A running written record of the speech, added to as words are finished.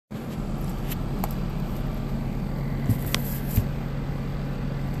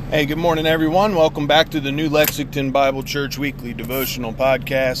Hey, good morning, everyone. Welcome back to the New Lexington Bible Church Weekly Devotional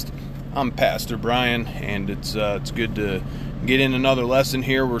Podcast. I'm Pastor Brian, and it's good to get in another lesson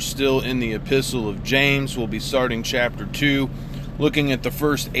here. We're still in the Epistle of James. We'll be starting chapter 2, looking at the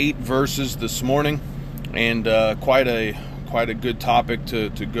first 8 verses this morning, and quite a good topic to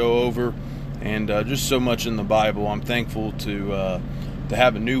go over, and just so much in the Bible. I'm thankful to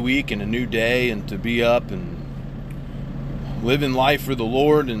have a new week and a new day, and to be up and living life for the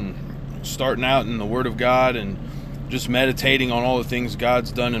Lord and starting out in the Word of God and just meditating on all the things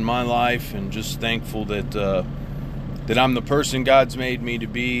God's done in my life, and just thankful that I'm the person God's made me to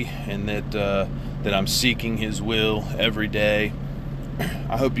be, and that I'm seeking His will every day.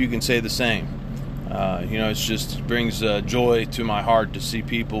 I hope you can say the same. It just brings joy to my heart to see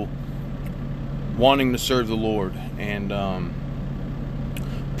people wanting to serve the Lord and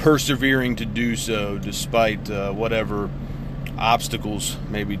persevering to do so despite whatever obstacles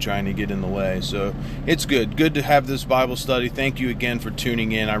may be trying to get in the way. So it's good to have this Bible study. Thank you again for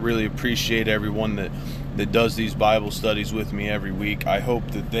tuning in. I really appreciate everyone that does these Bible studies with me every week. I hope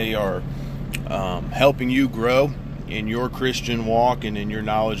that they are helping you grow in your Christian walk and in your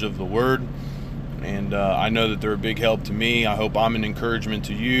knowledge of the Word. And I know that they're a big help to me. I hope I'm an encouragement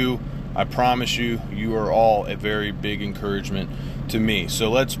to you. I promise you, you are all a very big encouragement to me.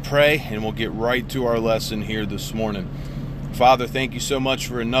 So let's pray, and we'll get right to our lesson here this morning. Father, thank you so much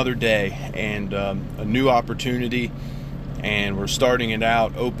for another day and a new opportunity, and we're starting it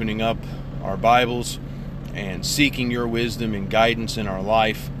out opening up our Bibles and seeking your wisdom and guidance in our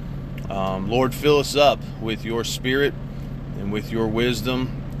life. Lord, fill us up with your Spirit and with your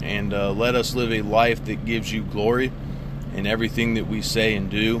wisdom, and let us live a life that gives you glory in everything that we say and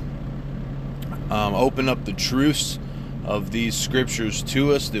do. Open up the truths of these scriptures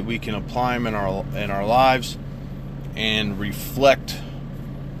to us that we can apply them in our lives, and reflect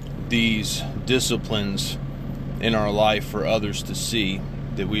these disciplines in our life for others to see,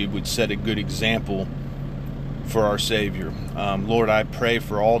 that we would set a good example for our Savior. Lord, I pray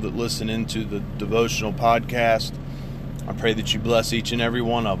for all that listen into the devotional podcast. I pray that you bless each and every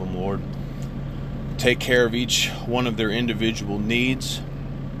one of them, Lord. Take care of each one of their individual needs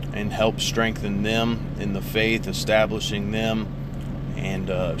and help strengthen them in the faith, establishing them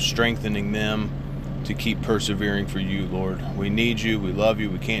and strengthening them to keep persevering for you, Lord. We need you. We love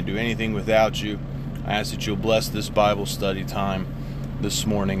you. We can't do anything without you. I ask that you'll bless this Bible study time this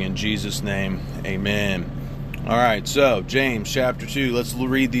morning. In Jesus' name, amen. All right, so James chapter 2. Let's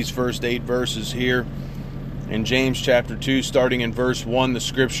read these first 8 verses here. In James chapter 2, starting in verse 1, the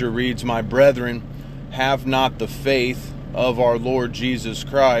scripture reads, "My brethren, have not the faith of our Lord Jesus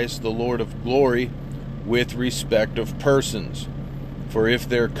Christ, the Lord of glory, with respect of persons. For if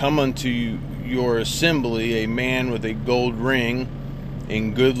there come unto your assembly a man with a gold ring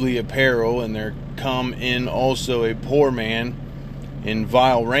in goodly apparel, and there come in also a poor man in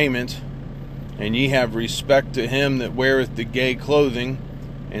vile raiment, and ye have respect to him that weareth the gay clothing,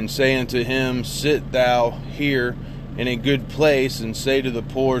 and say unto him, Sit thou here in a good place, and say to the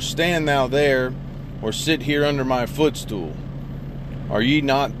poor, Stand thou there, or sit here under my footstool. Are ye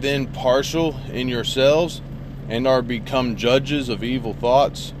not then partial in yourselves, and are become judges of evil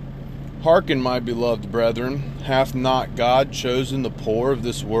thoughts? Hearken, my beloved brethren, hath not God chosen the poor of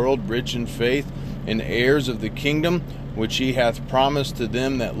this world rich in faith, and heirs of the kingdom which he hath promised to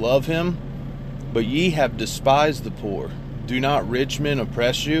them that love him? But ye have despised the poor. Do not rich men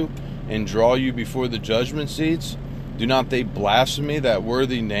oppress you, and draw you before the judgment seats? Do not they blaspheme that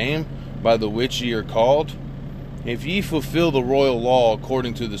worthy name by the which ye are called? If ye fulfill the royal law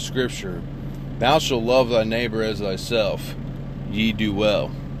according to the Scripture, Thou shalt love thy neighbor as thyself, ye do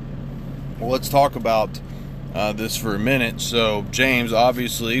well." Well, let's talk about this for a minute. So James,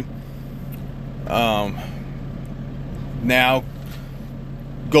 obviously, now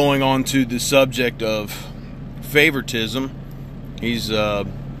going on to the subject of favoritism, he's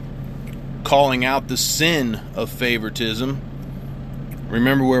calling out the sin of favoritism.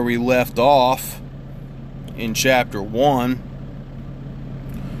 Remember where we left off in chapter 1,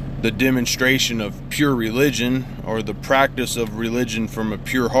 the demonstration of pure religion, or the practice of religion from a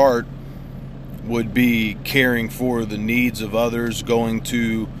pure heart, would be caring for the needs of others, going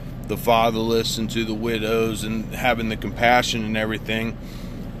to the fatherless and to the widows, and having the compassion and everything.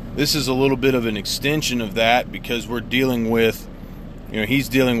 This is a little bit of an extension of that, because we're dealing with, he's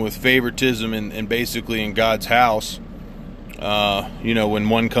dealing with favoritism and basically in God's house. When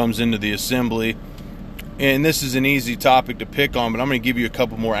one comes into the assembly, and this is an easy topic to pick on, but I'm going to give you a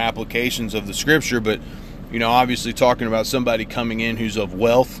couple more applications of the scripture. But, obviously talking about somebody coming in who's of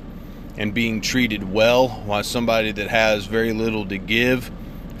wealth and being treated well, while somebody that has very little to give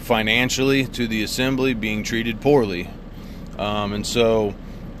financially to the assembly being treated poorly. And so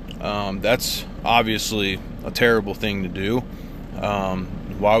that's obviously a terrible thing to do.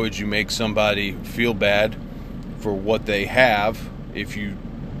 Why would you make somebody feel bad for what they have? If you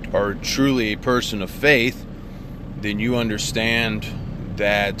are truly a person of faith, then you understand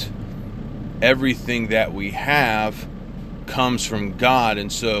that everything that we have comes from God.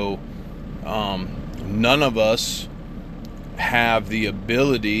 And so none of us have the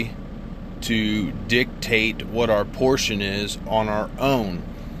ability to dictate what our portion is on our own.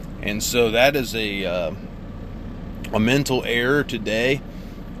 And so that is a mental error today.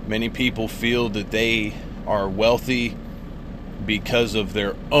 Many people feel that they are wealthy because of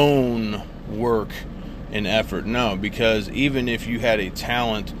their own work and effort. No, because even if you had a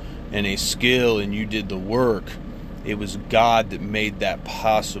talent and a skill and you did the work, it was God that made that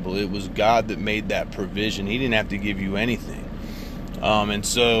possible. It was God that made that provision. He didn't have to give you anything. And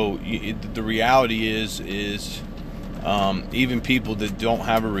so the reality is even people that don't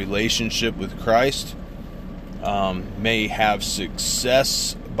have a relationship with Christ may have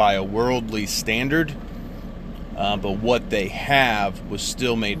success by a worldly standard, but what they have was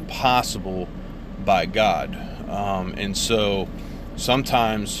still made possible by God. And so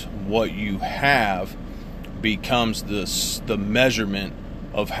sometimes what you have becomes the measurement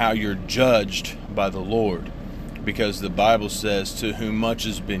of how you're judged by the Lord, because the Bible says, to whom much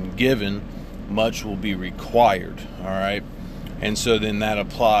has been given, much will be required. All right. And so then that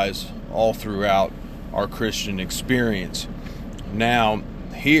applies all throughout our Christian experience. Now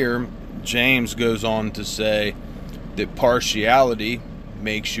here James goes on to say that partiality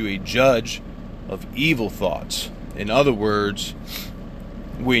makes you a judge of evil thoughts. In other words,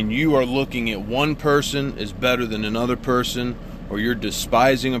 when you are looking at one person as better than another person, or you're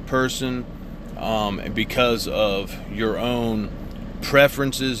despising a person because of your own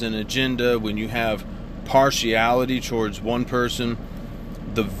preferences and agenda, when you have partiality towards one person,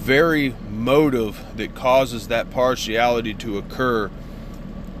 the very motive that causes that partiality to occur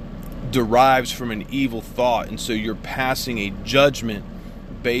derives from an evil thought. And so you're passing a judgment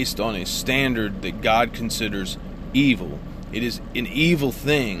based on a standard that God considers evil. It is an evil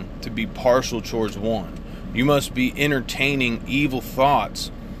thing to be partial towards one. You must be entertaining evil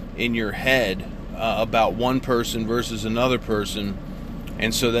thoughts in your head about one person versus another person.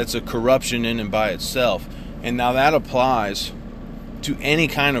 And so that's a corruption in and by itself. And now that applies to any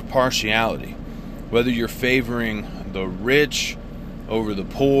kind of partiality, whether you're favoring the rich over the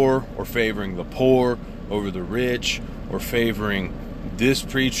poor, or favoring the poor over the rich, or favoring this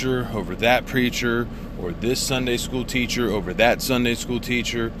preacher over that preacher, or this Sunday school teacher over that Sunday school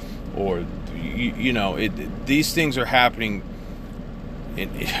teacher, or these things are happening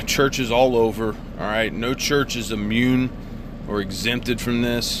in churches all over. All right, no church is immune or exempted from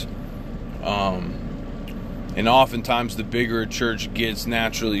this. And oftentimes, the bigger a church gets,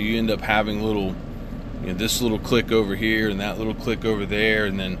 naturally, you end up having little, this little clique over here and that little clique over there,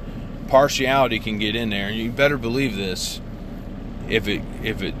 and then partiality can get in there. And you better believe this: if it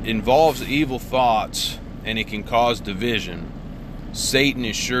involves evil thoughts and it can cause division, Satan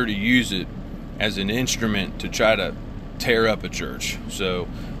is sure to use it as an instrument to try to tear up a church. So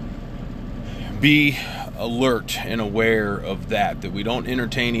be alert and aware of that we don't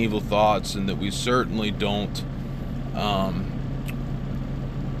entertain evil thoughts, and that we certainly don't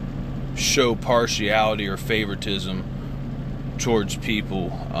show partiality or favoritism towards people,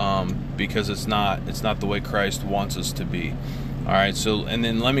 because it's not the way Christ wants us to be. All right, so, and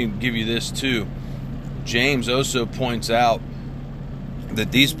then let me give you this too. James also points out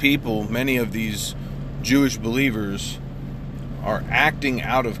that these people, many of these Jewish believers, are acting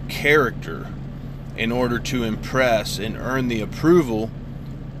out of character in order to impress and earn the approval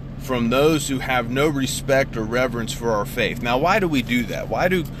from those who have no respect or reverence for our faith. Now, why do we do that? Why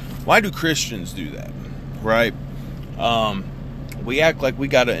do Christians do that? Right? We act like we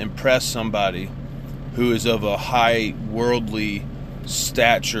got to impress somebody who is of a high worldly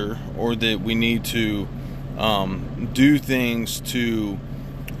stature, or that we need to do things to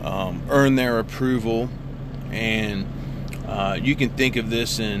earn their approval. And you can think of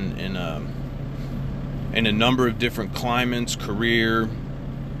this in a number of different climates, career,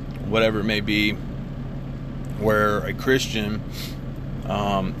 whatever it may be, where a Christian,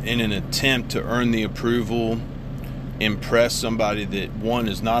 in an attempt to earn the approval, impress somebody that, one,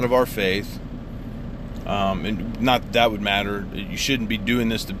 is not of our faith, and not that would matter. You shouldn't be doing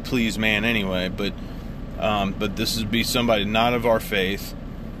this to please man anyway, but this would be somebody not of our faith,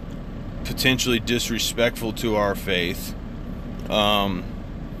 potentially disrespectful to our faith,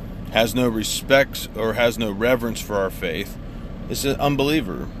 has no respect or has no reverence for our faith, It's an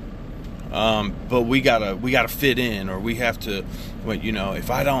unbeliever. But we gotta fit in, or we have to. Well, if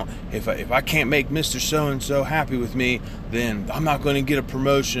I can't make Mr. So and so happy with me, then I'm not going to get a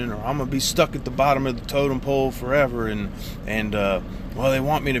promotion, or I'm gonna be stuck at the bottom of the totem pole forever. And they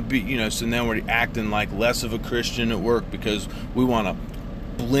want me to be, so now we're acting like less of a Christian at work because we want to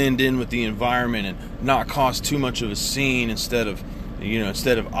blend in with the environment and not cause too much of a scene instead of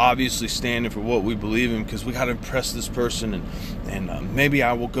obviously standing for what we believe in, because we got to impress this person, and maybe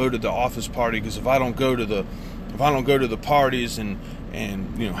I will go to the office party, because if I don't go to the parties and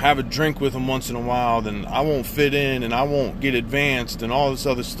have a drink with them once in a while, then I won't fit in and I won't get advanced and all this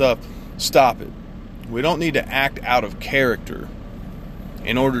other stuff. Stop it. We don't need to act out of character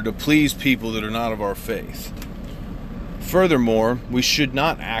in order to please people that are not of our faith. Furthermore, we should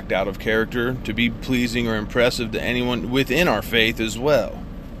not act out of character to be pleasing or impressive to anyone within our faith as well.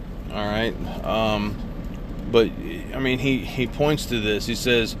 All right? But, he points to this. He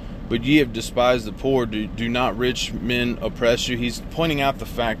says, "But ye have despised the poor. Do not rich men oppress you?" He's pointing out the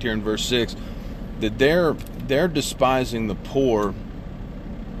fact here in verse 6 that they're despising the poor,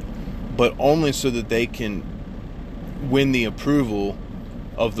 but only so that they can win the approval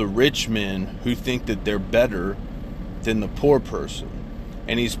of the rich men who think that they're better than the poor person.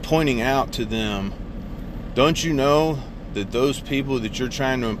 And he's pointing out to them, don't you know that those people that you're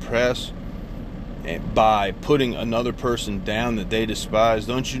trying to impress by putting another person down that they despise,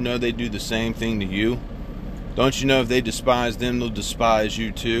 don't you know they do the same thing to you? Don't you know if they despise them, they'll despise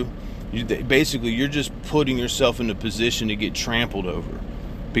you too? Basically, you're just putting yourself in a position to get trampled over,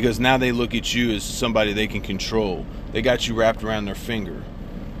 because now they look at you as somebody they can control. They got you wrapped around their finger.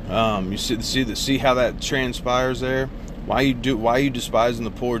 You see how that transpires there? Why are you despising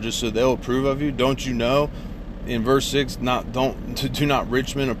the poor just so they'll approve of you? Don't you know? In verse 6, do not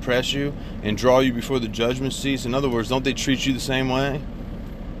rich men oppress you and draw you before the judgment seats? In other words, don't they treat you the same way?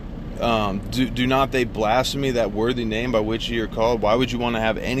 Do not they blaspheme that worthy name by which ye are called? Why would you want to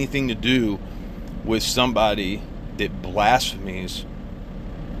have anything to do with somebody that blasphemes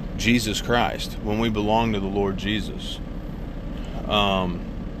Jesus Christ when we belong to the Lord Jesus?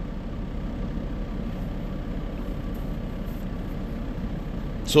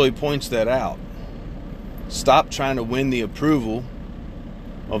 So he points that out. Stop trying to win the approval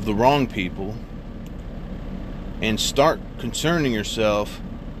of the wrong people and start concerning yourself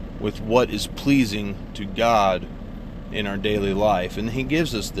with what is pleasing to God in our daily life. And he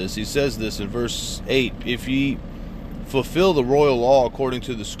gives us this. He says this in verse 8, "If ye fulfill the royal law according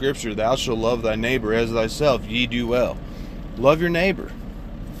to the scripture, thou shalt love thy neighbor as thyself, ye do well." Love your neighbor.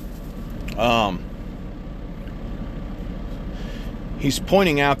 He's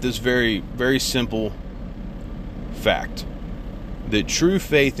pointing out this very, very simple fact, that true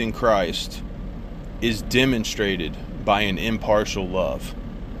faith in Christ is demonstrated by an impartial love.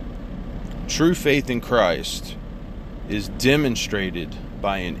 True faith in Christ is demonstrated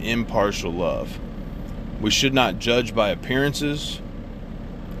by an impartial love. We should not judge by appearances.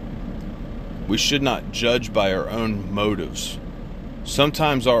 We should not judge by our own motives.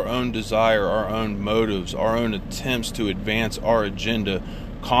 Sometimes our own desire, our own motives, our own attempts to advance our agenda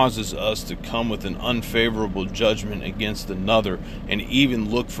causes us to come with an unfavorable judgment against another, and even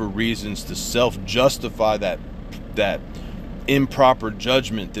look for reasons to self-justify that improper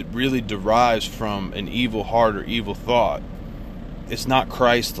judgment that really derives from an evil heart or evil thought. It's not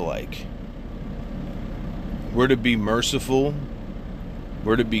Christ-like. We're to be merciful.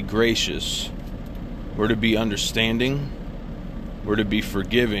 We're to be gracious. We're to be understanding. We're to be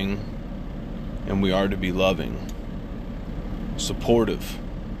forgiving, and we are to be loving, supportive,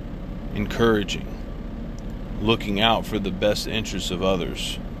 encouraging, looking out for the best interests of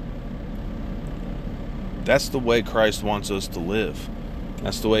others. That's the way Christ wants us to live.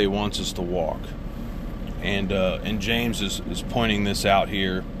 That's the way he wants us to walk. And James is pointing this out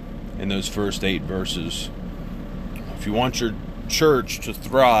here in those first 8 verses. If you want your church to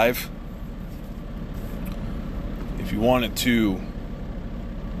thrive, if you want it to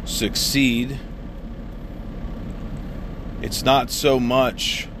succeed, it's not so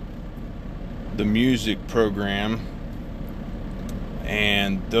much the music program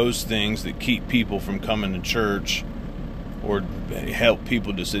and those things that keep people from coming to church or help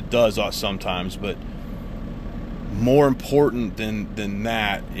people it does sometimes, but more important than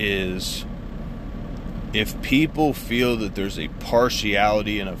that is if people feel that there's a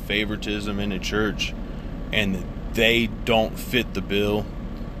partiality and a favoritism in a church and that they don't fit the bill,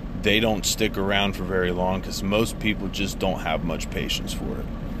 they don't stick around for very long, because most people just don't have much patience for it.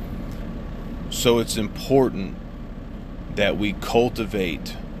 So it's important that we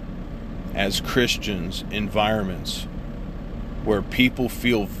cultivate, as Christians, environments where people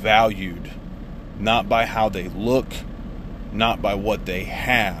feel valued, not by how they look, not by what they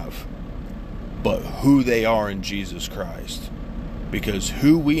have, but who they are in Jesus Christ. Because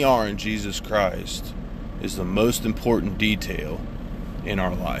who we are in Jesus Christ is the most important detail in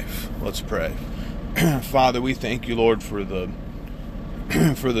our life. Let's pray. Father, we thank you, Lord, for the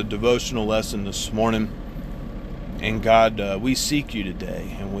devotional lesson this morning. And God, we seek you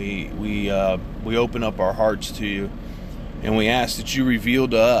today, and we open up our hearts to you, and we ask that you reveal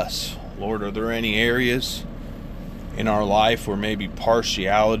to us, Lord, are there any areas in our life where maybe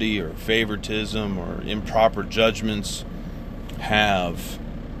partiality or favoritism or improper judgments have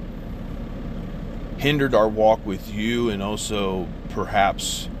hindered our walk with you, and also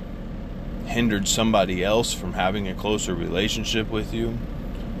perhaps hindered somebody else from having a closer relationship with you?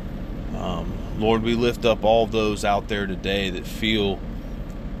 Lord, we lift up all those out there today that feel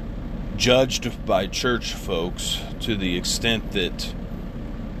judged by church folks to the extent that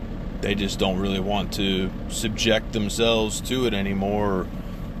they just don't really want to subject themselves to it anymore, or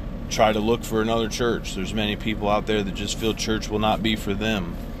try to look for another church. There's many people out there that just feel church will not be for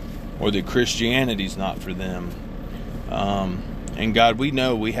them, or that Christianity's not for them. And God, we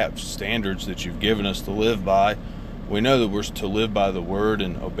know we have standards that you've given us to live by. We know that we're to live by the Word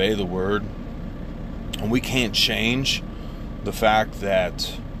and obey the Word. And we can't change the fact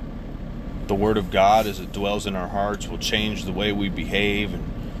that the Word of God, as it dwells in our hearts, will change the way we behave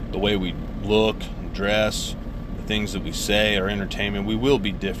and the way we look and dress, the things that we say, our entertainment. We will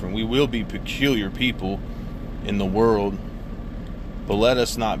be different. We will be peculiar people in the world. But let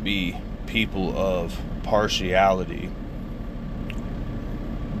us not be people of partiality.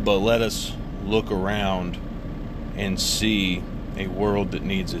 But let us look around and see a world that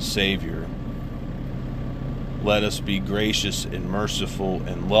needs a Savior. Let us be gracious and merciful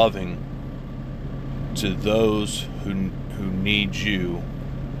and loving to those who need you,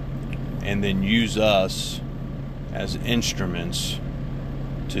 and then use us as instruments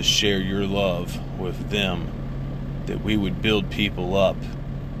to share your love with them, that we would build people up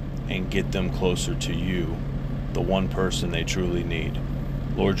and get them closer to you, the one person they truly need.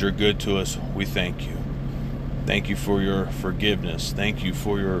 Lord, you're good to us. We thank you. Thank you for your forgiveness. Thank you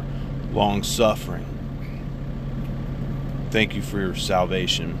for your long suffering. Thank you for your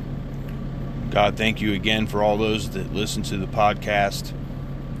salvation. God, thank you again for all those that listen to the podcast.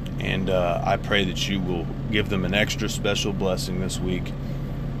 And I pray that you will give them an extra special blessing this week.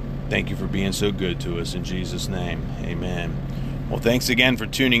 Thank you for being so good to us. In Jesus' name, amen. Well, thanks again for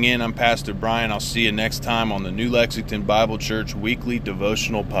tuning in. I'm Pastor Brian. I'll see you next time on the New Lexington Bible Church Weekly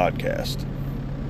Devotional Podcast.